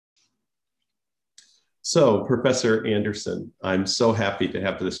So, Professor Anderson, I'm so happy to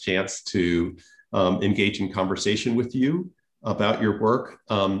have this chance to engage in conversation with you about your work.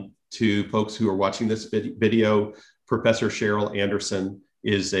 To folks who are watching this video, Professor Cheryl Anderson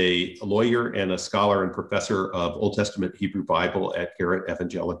is a lawyer and a scholar and professor of Old Testament Hebrew Bible at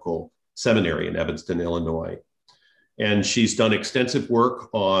Garrett-Evangelical Seminary in Evanston, Illinois. And she's done extensive work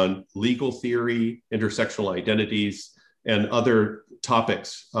on legal theory, intersectional identities, and other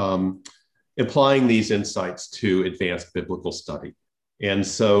topics, applying these insights to advanced biblical study. And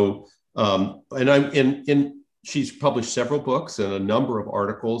so, she's published several books and a number of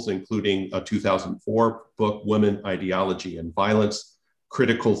articles, including a 2004 book, Women, Ideology, and Violence,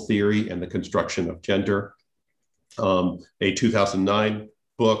 Critical Theory and the Construction of Gender, a 2009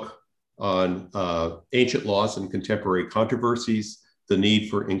 book on ancient laws and contemporary controversies, the need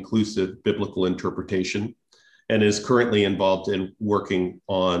for inclusive biblical interpretation, and is currently involved in working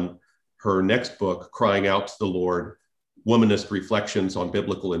on her next book, Crying Out to the Lord, Womanist Reflections on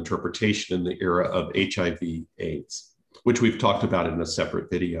Biblical Interpretation in the Era of HIV/AIDS, which we've talked about in a separate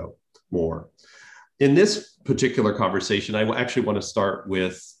video more. In this particular conversation, I actually want to start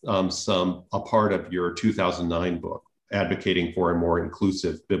with a part of your 2009 book, Advocating for a More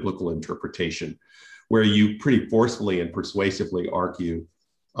Inclusive Biblical Interpretation, where you pretty forcefully and persuasively argue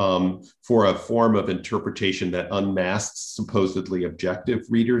for a form of interpretation that unmasks supposedly objective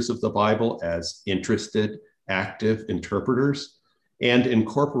readers of the Bible as interested, active interpreters, and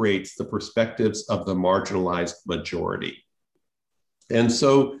incorporates the perspectives of the marginalized majority. And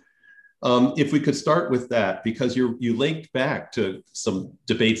so if we could start with that, because you linked back to some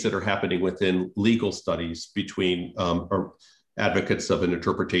debates that are happening within legal studies between advocates of an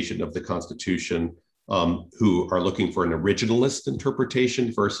interpretation of the Constitution who are looking for an originalist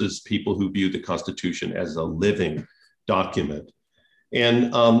interpretation versus people who view the Constitution as a living document.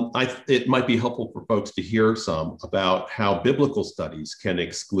 And it might be helpful for folks to hear some about how biblical studies can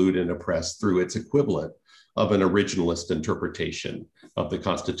exclude and oppress through its equivalent of an originalist interpretation of the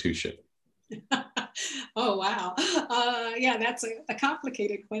Constitution. Oh, wow. Yeah, that's a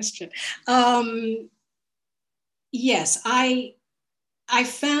complicated question. Yes, I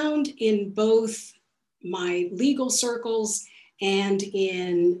found in both my legal circles and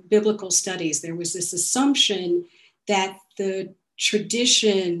in biblical studies, there was this assumption that the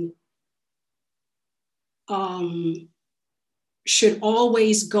tradition should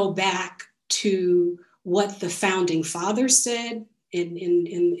always go back to what the founding fathers said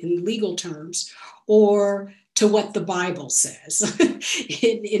in legal terms, or to what the Bible says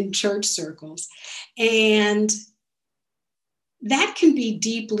in church circles. And that can be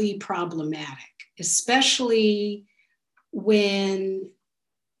deeply problematic, especially when,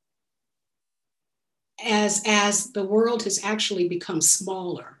 as the world has actually become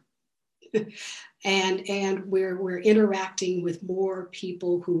smaller and we're interacting with more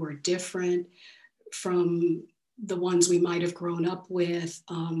people who are different from the ones we might have grown up with,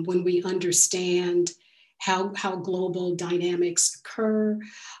 when we understand how global dynamics occur.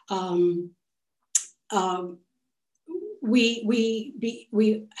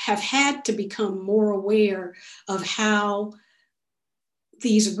 We have had to become more aware of how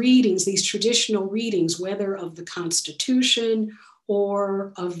these readings, these traditional readings, whether of the Constitution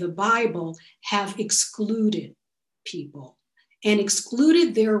or of the Bible, have excluded people and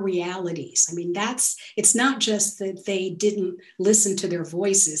excluded their realities. I mean, it's not just that they didn't listen to their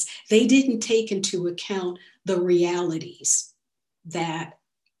voices, they didn't take into account the realities that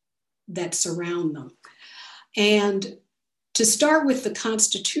surround them. And to start with the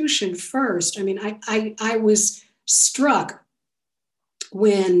Constitution first, I mean, I was struck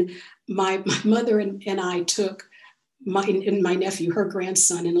when my mother and I took my nephew, her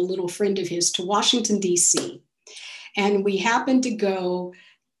grandson, and a little friend of his to Washington, D.C. And we happened to go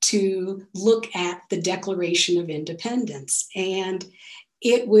to look at the Declaration of Independence. And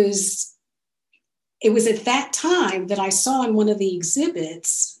it was at that time that I saw in one of the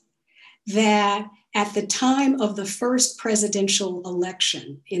exhibits that at the time of the first presidential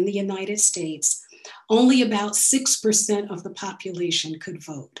election in the United States, only about 6% of the population could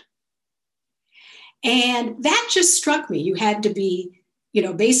vote. And that just struck me. You had to be,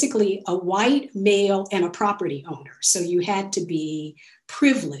 basically a white male and a property owner. So you had to be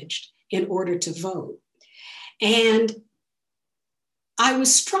privileged in order to vote. And I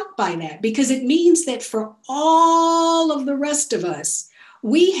was struck by that because it means that for all of the rest of us,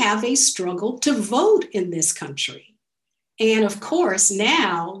 we have a struggle to vote in this country. And of course,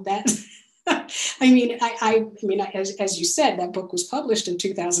 now that, as you said, that book was published in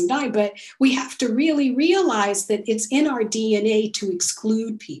 2009, but we have to really realize that it's in our DNA to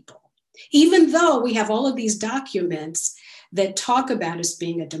exclude people. Even though we have all of these documents that talk about us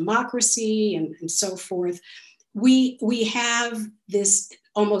being a democracy and so forth, we have this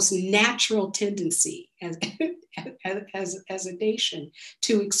almost natural tendency as a nation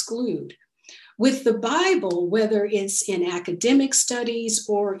to exclude. With the Bible, whether it's in academic studies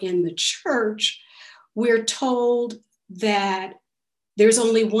or in the church, we're told that there's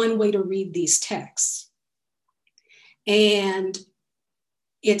only one way to read these texts. And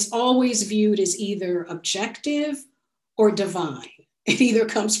it's always viewed as either objective or divine. It either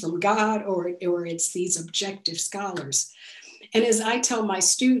comes from God or it's these objective scholars. And as I tell my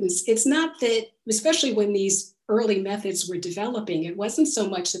students, it's not that, especially when these early methods were developing, it wasn't so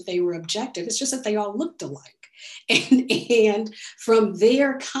much that they were objective, it's just that they all looked alike. And from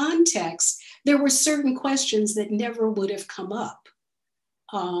their context, there were certain questions that never would have come up.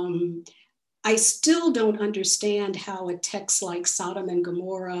 I still don't understand how a text like Sodom and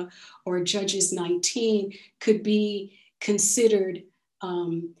Gomorrah or Judges 19 could be considered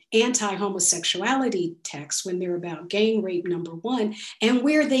anti-homosexuality texts when they're about gang rape, number one, and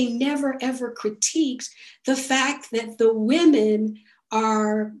where they never ever critiqued the fact that the women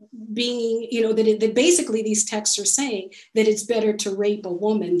are being, that basically these texts are saying that it's better to rape a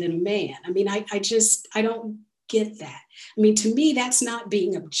woman than a man. I mean, I don't get that. I mean, to me, that's not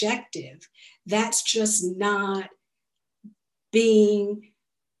being objective. That's just not being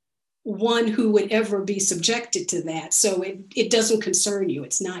one who would ever be subjected to that. So it doesn't concern you.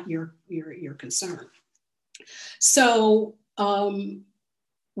 It's not your concern. So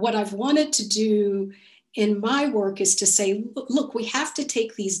what I've wanted to do in my work is to say, look, we have to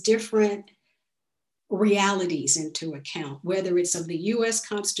take these different realities into account, whether it's of the US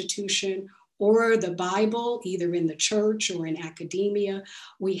Constitution or the Bible, either in the church or in academia.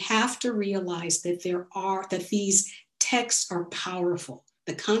 We have to realize that that these texts are powerful.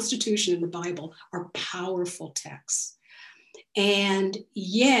 The Constitution and the Bible are powerful texts. And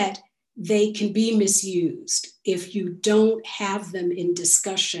yet they can be misused if you don't have them in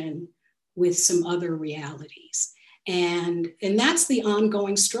discussion with some other realities. And that's the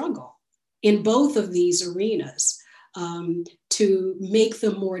ongoing struggle in both of these arenas, to make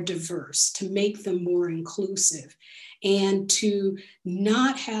them more diverse, to make them more inclusive, and to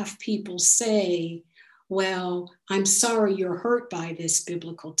not have people say, well, I'm sorry you're hurt by this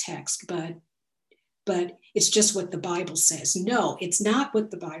biblical text, but it's just what the Bible says. No, it's not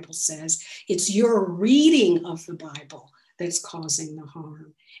what the Bible says. It's your reading of the Bible that's causing the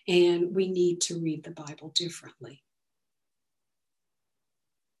harm. And we need to read the Bible differently.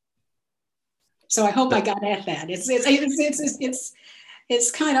 So I hope I got at that.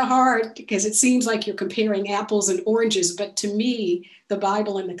 It's kind of hard because it seems like you're comparing apples and oranges, but to me, the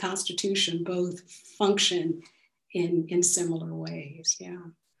Bible and the Constitution both function in similar ways. Yeah.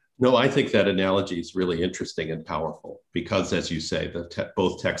 No, I think that analogy is really interesting and powerful because, as you say,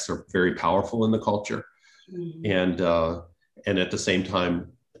 both texts are very powerful in the culture, and at the same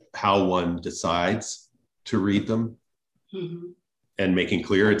time, how one decides to read them and making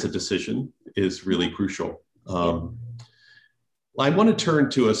clear it's a decision is really crucial. I want to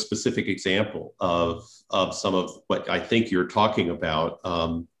turn to a specific example of some of what I think you're talking about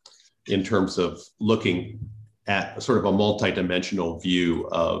in terms of looking at sort of a multidimensional view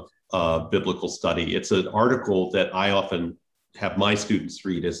of biblical study. It's an article that I often have my students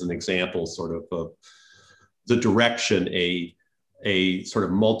read as an example, sort of the direction a sort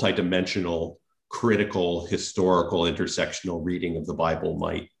of multidimensional, critical, historical, intersectional reading of the Bible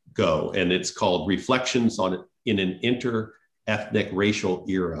might go. And it's called Reflections in an Interethnic Racial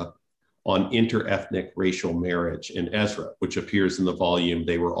Era on Interethnic Racial Marriage in Ezra, which appears in the volume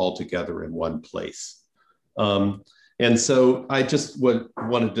They Were All Together in One Place. And so I just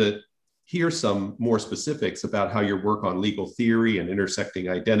wanted to hear some more specifics about how your work on legal theory and intersecting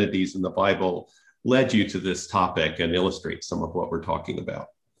identities in the Bible led you to this topic and illustrate some of what we're talking about.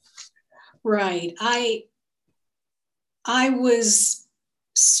 Right. I was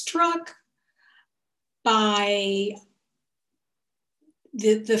struck by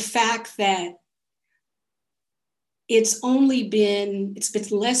the fact that it's been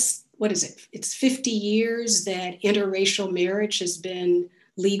less, what is it? It's 50 years that interracial marriage has been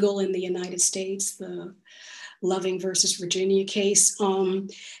legal in the United States, the Loving versus Virginia case.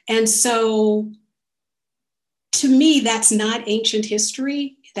 And so to me, that's not ancient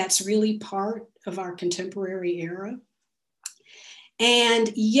history. That's really part of our contemporary era.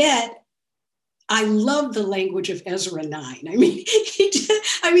 And yet, I love the language of Ezra 9. I mean,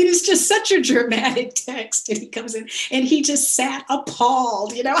 it's just such a dramatic text. And he comes in and he just sat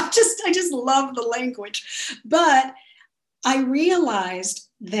appalled. I just love the language. But I realized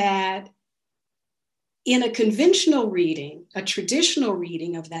that in a conventional reading, a traditional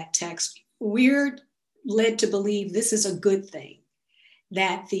reading of that text, we're led to believe this is a good thing,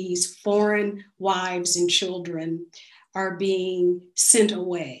 that these foreign wives and children are being sent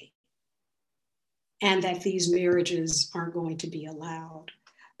away and that these marriages aren't going to be allowed.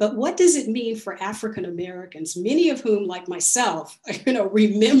 But what does it mean for African Americans, many of whom, like myself,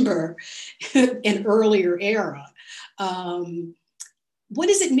 remember an earlier era? What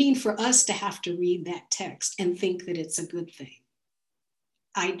does it mean for us to have to read that text and think that it's a good thing?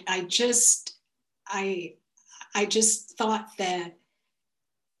 I just thought that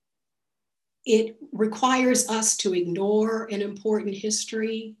it requires us to ignore an important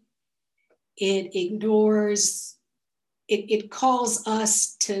history. It calls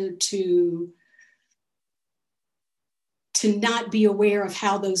us to not be aware of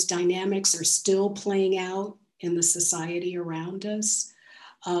how those dynamics are still playing out in the society around us.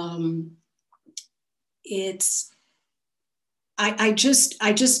 I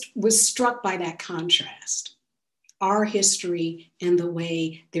just was struck by that contrast, our history and the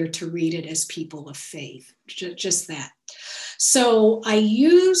way they're to read it as people of faith, just that. So I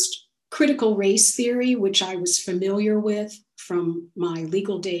used critical race theory, which I was familiar with from my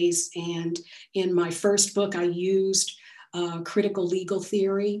legal days. And in my first book, I used critical legal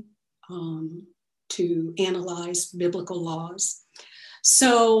theory to analyze biblical laws.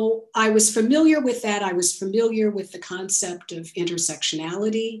 So I was familiar with that. I was familiar with the concept of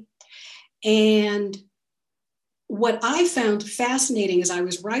intersectionality. And what I found fascinating as I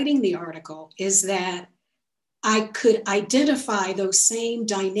was writing the article is that I could identify those same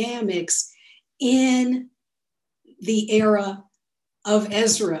dynamics in the era of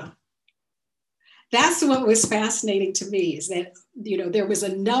Ezra. That's what was fascinating to me, is that there was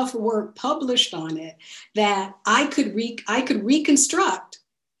enough work published on it that I could reconstruct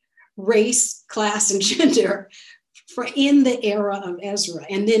race, class, and gender in the era of Ezra,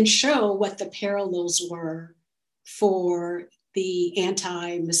 and then show what the parallels were for the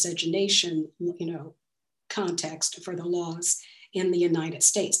anti-miscegenation, context for the laws in the United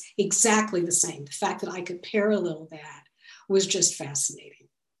States. Exactly the same. The fact that I could parallel that was just fascinating.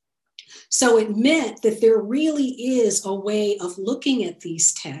 So it meant that there really is a way of looking at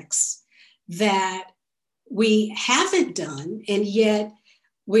these texts that we haven't done, and yet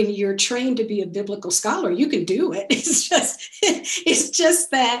when you're trained to be a biblical scholar, you can do it. It's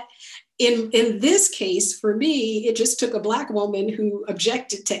just that in this case, for me, it just took a Black woman who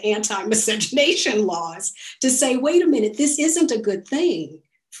objected to anti-miscegenation laws to say, wait a minute, this isn't a good thing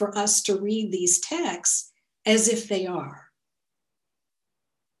for us to read these texts as if they are.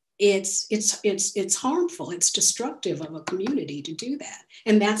 It's harmful, it's destructive of a community to do that.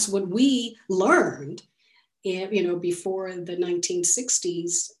 And that's what we learned before the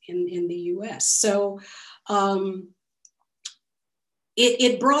 1960s in the US. So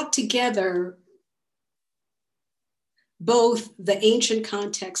it brought together both the ancient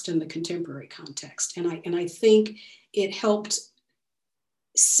context and the contemporary context. And I think it helped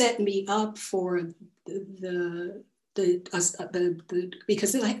set me up for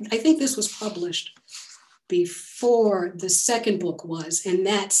because I think this was published before the second book was. And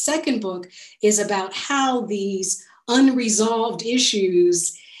that second book is about how these unresolved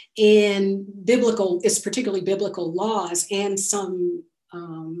issues in particularly biblical laws and some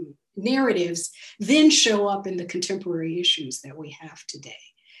narratives then show up in the contemporary issues that we have today.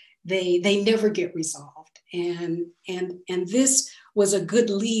 They never get resolved. And this was a good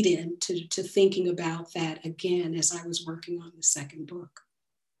lead-in to thinking about that again as I was working on the second book.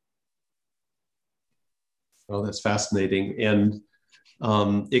 Well, that's fascinating. And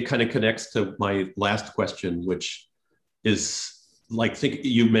it kind of connects to my last question, which is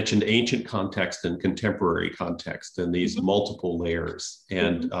you mentioned ancient context and contemporary context and these mm-hmm. multiple layers.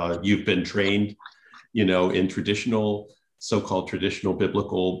 And mm-hmm. You've been trained, in so-called traditional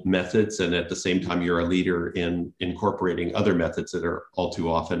biblical methods. And at the same time, you're a leader in incorporating other methods that are all too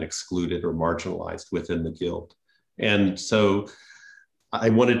often excluded or marginalized within the Guild. And so I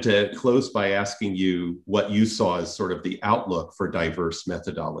wanted to close by asking you what you saw as sort of the outlook for diverse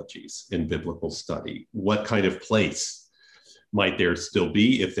methodologies in biblical study. What kind of place might there still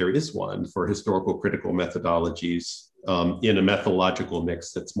be, if there is one, for historical critical methodologies in a methodological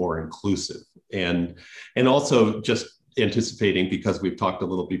mix that's more inclusive? And also just anticipating, because we've talked a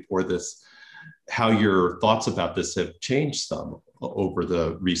little before this, how your thoughts about this have changed some over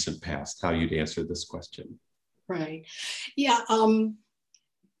the recent past, how you'd answer this question. Right. Yeah.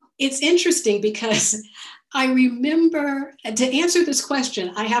 it's interesting because I remember, to answer this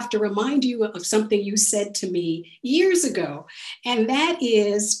question, I have to remind you of something you said to me years ago. And that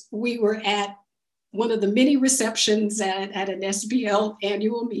is, we were at one of the many receptions at an SBL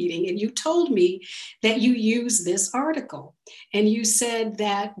annual meeting, and you told me that you used this article. And you said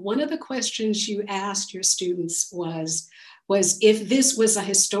that one of the questions you asked your students was if this was a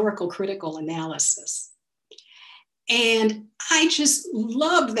historical critical analysis. And I just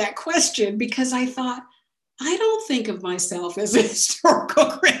loved that question because I thought, I don't think of myself as a historical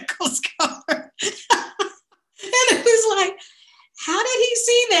critical scholar. And it was like, how did he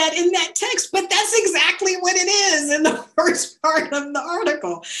see that in that text? But that's exactly what it is in the first part of the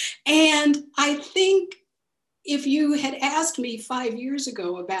article. And I think if you had asked me 5 years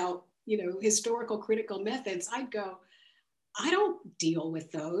ago about, historical critical methods, I'd go, I don't deal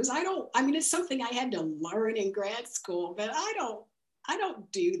with those. It's something I had to learn in grad school, but I don't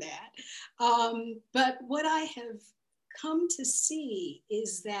do that. But what I have come to see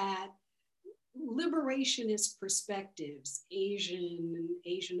is that liberationist perspectives, Asian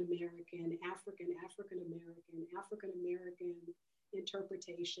American, African American, African American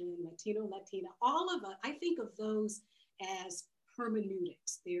interpretation, Latina, all of it, I think of those as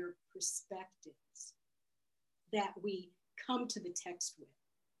hermeneutics. They're perspectives that we come to the text with.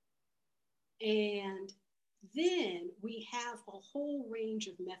 And then we have a whole range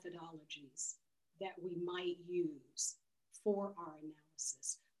of methodologies that we might use for our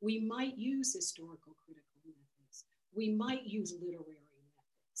analysis. We might use historical critical methods. We might use literary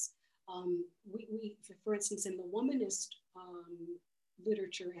methods. For instance, in the womanist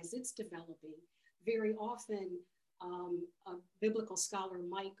literature as it's developing, very often a biblical scholar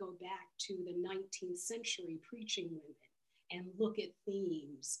might go back to the 19th century preaching women and look at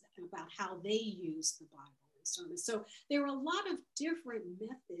themes about how they use the Bible and sermons. So there are a lot of different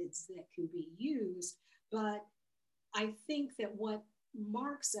methods that can be used, but I think that what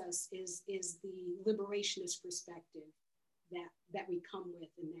marks us is the liberationist perspective that we come with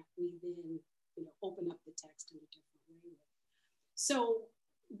and that we then open up the text in a different way. So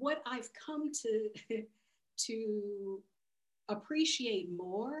what I've come to appreciate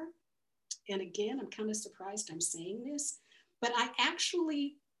more, and again, I'm kind of surprised I'm saying this, but I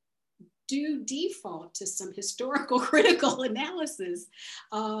actually do default to some historical critical analysis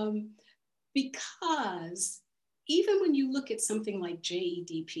because even when you look at something like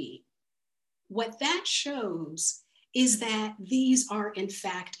JEDP, what that shows is that these are in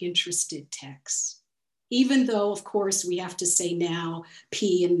fact interested texts. Even though, of course, we have to say now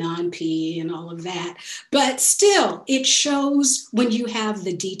P and non-P and all of that. But still, it shows when you have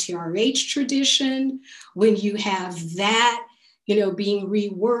the DTRH tradition, when you have that, being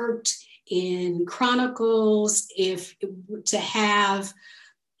reworked in Chronicles, if to have,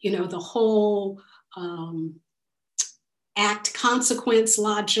 the whole act consequence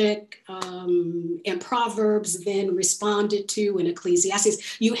logic and Proverbs then responded to in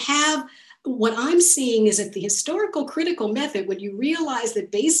Ecclesiastes. You have, what I'm seeing is that the historical critical method, when you realize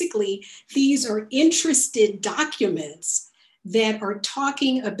that basically these are interested documents that are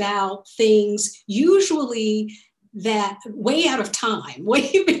talking about things usually that way out of time,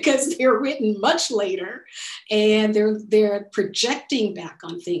 because they're written much later and they're projecting back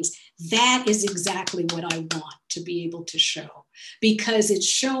on things. That is exactly what I want to be able to show, because it's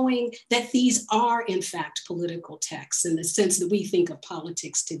showing that these are in fact political texts in the sense that we think of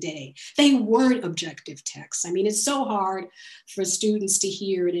politics today. They weren't objective texts. It's so hard for students to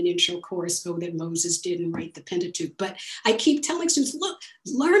hear in an intro course, that Moses didn't write the Pentateuch. But I keep telling students, look,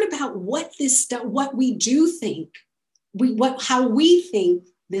 learn about what we do think, how we think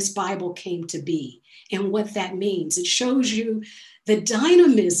this Bible came to be and what that means. It shows you the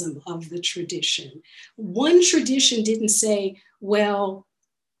dynamism of the tradition. One tradition didn't say, well,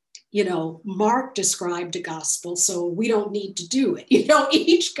 Mark described a gospel, so we don't need to do it.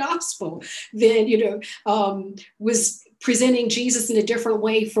 Each gospel then, was presenting Jesus in a different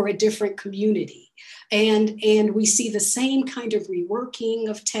way for a different community. And we see the same kind of reworking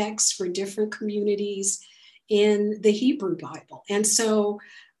of texts for different communities in the Hebrew Bible. And so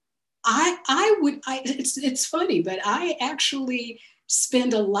it's funny, but I actually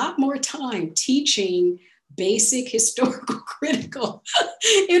spend a lot more time teaching basic historical critical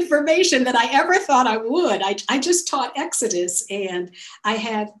information than I ever thought I would. I just taught Exodus, and I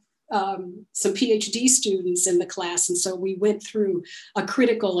had some PhD students in the class. And so we went through a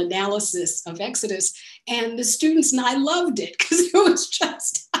critical analysis of Exodus, and the students and I loved it because it was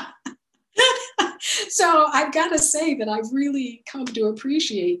just... So I've got to say that I've really come to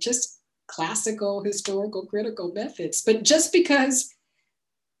appreciate just classical historical critical methods. But just because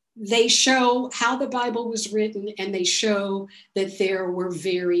they show how the Bible was written, and they show that there were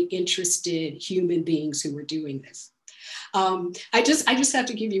very interested human beings who were doing this. I just have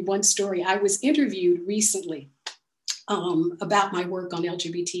to give you one story. I was interviewed recently about my work on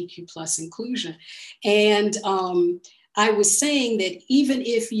LGBTQ plus inclusion. And I was saying that even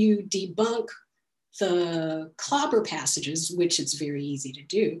if you debunk the clobber passages, which it's very easy to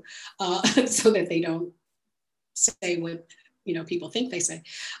do, so that they don't say what people think they say,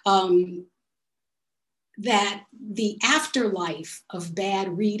 that the afterlife of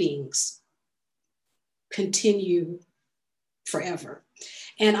bad readings continue forever.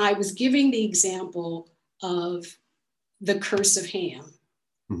 And I was giving the example of the curse of Ham.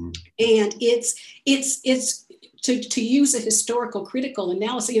 Mm-hmm. And it's to use a historical critical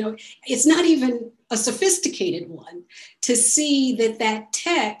analysis, it's not even a sophisticated one to see that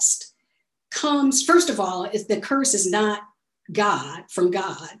text comes, first of all, is the curse is not God, from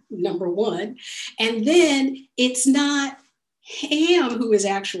God, number one. And then it's not Ham who is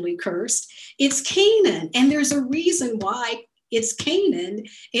actually cursed, it's Canaan. And there's a reason why it's Canaan,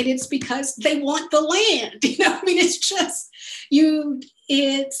 and it's because they want the land. It's just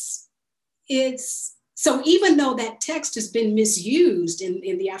it's so even though that text has been misused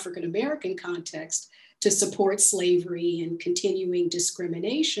in the African-American context to support slavery and continuing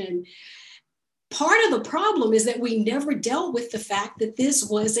discrimination, part of the problem is that we never dealt with the fact that this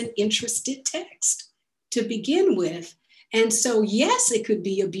was an interested text to begin with. And so, yes, it could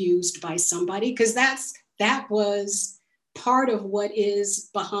be abused by somebody, because that was part of what is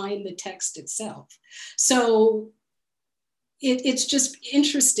behind the text itself. So it's just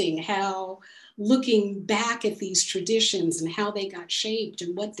interesting how, looking back at these traditions and how they got shaped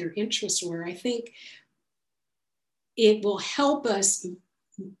and what their interests were, I think it will help us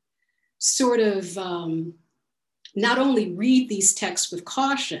sort of not only read these texts with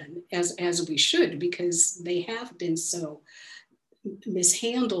caution, as we should, because they have been so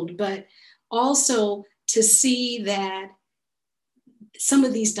mishandled, but also to see that some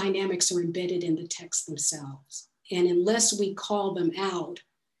of these dynamics are embedded in the text themselves. And unless we call them out,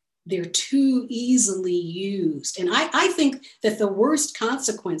 they're too easily used. And I think that the worst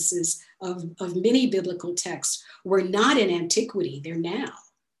consequences of many biblical texts were not in antiquity, they're now,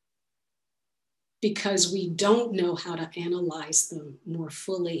 because we don't know how to analyze them more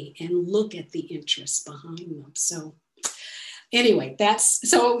fully and look at the interests behind them. So anyway,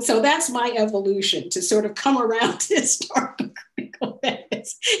 that's my evolution, to sort of come around to historical critical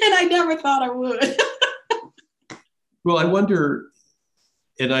methods. And I never thought I would. Well, I wonder,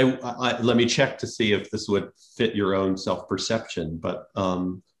 and I let me check to see if this would fit your own self-perception, but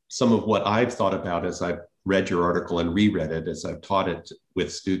some of what I've thought about as I've read your article and reread it, as I've taught it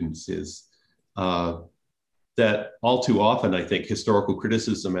with students, is that all too often, I think, historical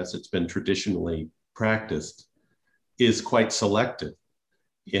criticism, as it's been traditionally practiced, is quite selective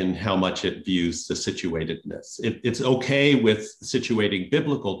in how much it views the situatedness. It's okay with situating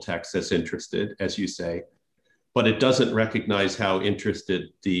biblical texts as interested, as you say, but it doesn't recognize how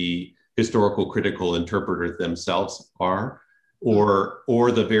interested the historical critical interpreters themselves are, or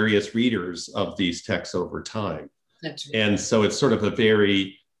the various readers of these texts over time. That's right. And so it's sort of a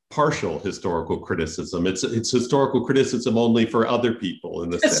very partial historical criticism. It's historical criticism only for other people, in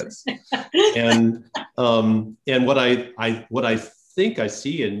the sense. And what I think I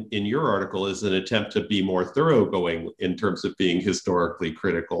see in your article is an attempt to be more thoroughgoing in terms of being historically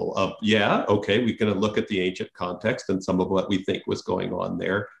critical of, we can look at the ancient context and some of what we think was going on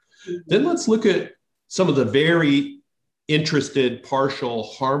there. Mm-hmm. Then let's look at some of the very interested, partial,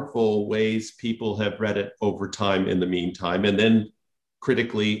 harmful ways people have read it over time in the meantime, and then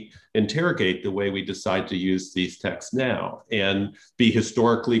critically interrogate the way we decide to use these texts now, and be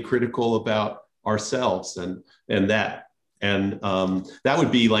historically critical about ourselves and that. And that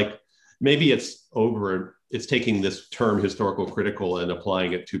would be like, maybe it's taking this term historical critical and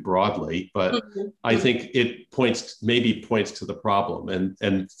applying it too broadly, but mm-hmm. I think it points to the problem.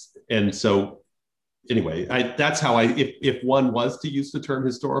 And so anyway, that's how if one was to use the term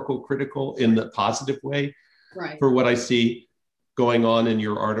historical critical in the positive way, right, for what I see going on in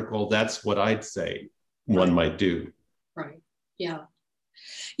your article, that's what I'd say one might do. Right. Yeah.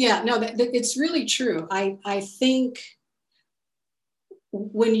 Yeah. No, it's really true. I think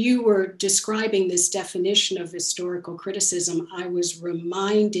when you were describing this definition of historical criticism, I was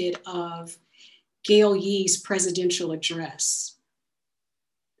reminded of Gail Yee's presidential address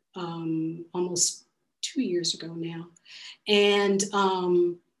almost 2 years ago now. And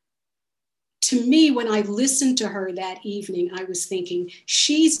to me, when I listened to her that evening, I was thinking,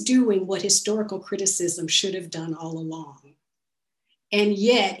 she's doing what historical criticism should have done all along. And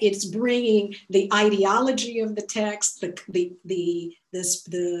yet it's bringing the ideology of the text, the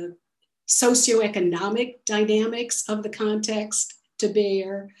socioeconomic dynamics of the context to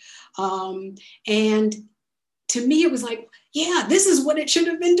bear. And to me, it was like, yeah, this is what it should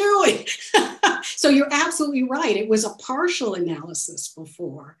have been doing. So you're absolutely right. It was a partial analysis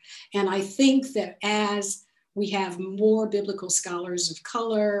before. And I think that as we have more biblical scholars of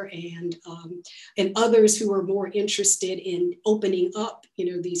color and others who are more interested in opening up,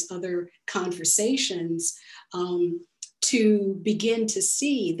 these other conversations, to begin to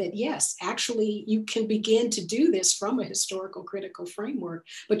see that, yes, actually, you can begin to do this from a historical critical framework,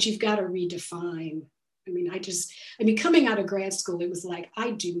 but you've got to redefine. Coming out of grad school, it was like,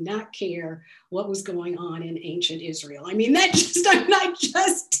 I do not care what was going on in ancient Israel. I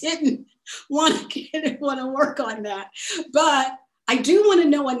just didn't want to work on that. But I do want to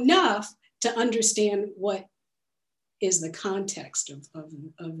know enough to understand what is the context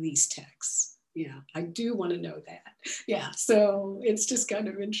of these texts. Yeah, I do want to know that. Yeah, so it's just kind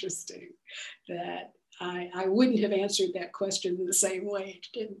of interesting that I wouldn't have answered that question in the same way.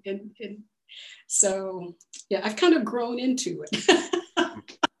 So, yeah, I've kind of grown into it.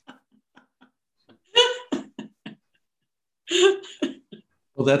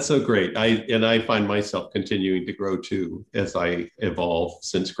 Well, that's so great. I find myself continuing to grow too as I evolve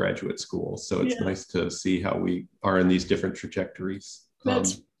since graduate school. So it's nice to see how we are in these different trajectories.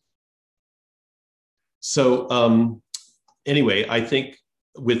 Anyway, I think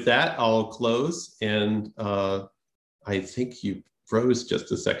with that, I'll close. And I think you froze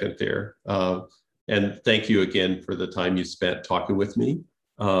just a second there. And thank you again for the time you spent talking with me.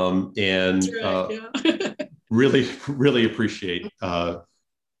 Really, really appreciate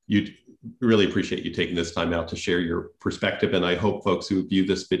you taking this time out to share your perspective. And I hope folks who view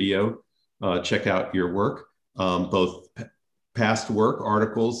this video check out your work, both past work,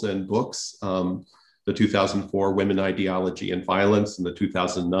 articles, and books. The 2004 Women, Ideology, and Violence, and the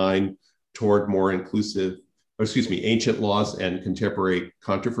 2009 Toward More Inclusive, Ancient Laws and Contemporary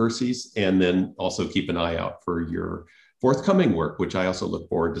Controversies. And then also keep an eye out for your forthcoming work, which I also look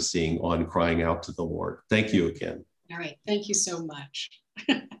forward to seeing on Crying Out to the Lord. Thank you again. All right. Thank you so much.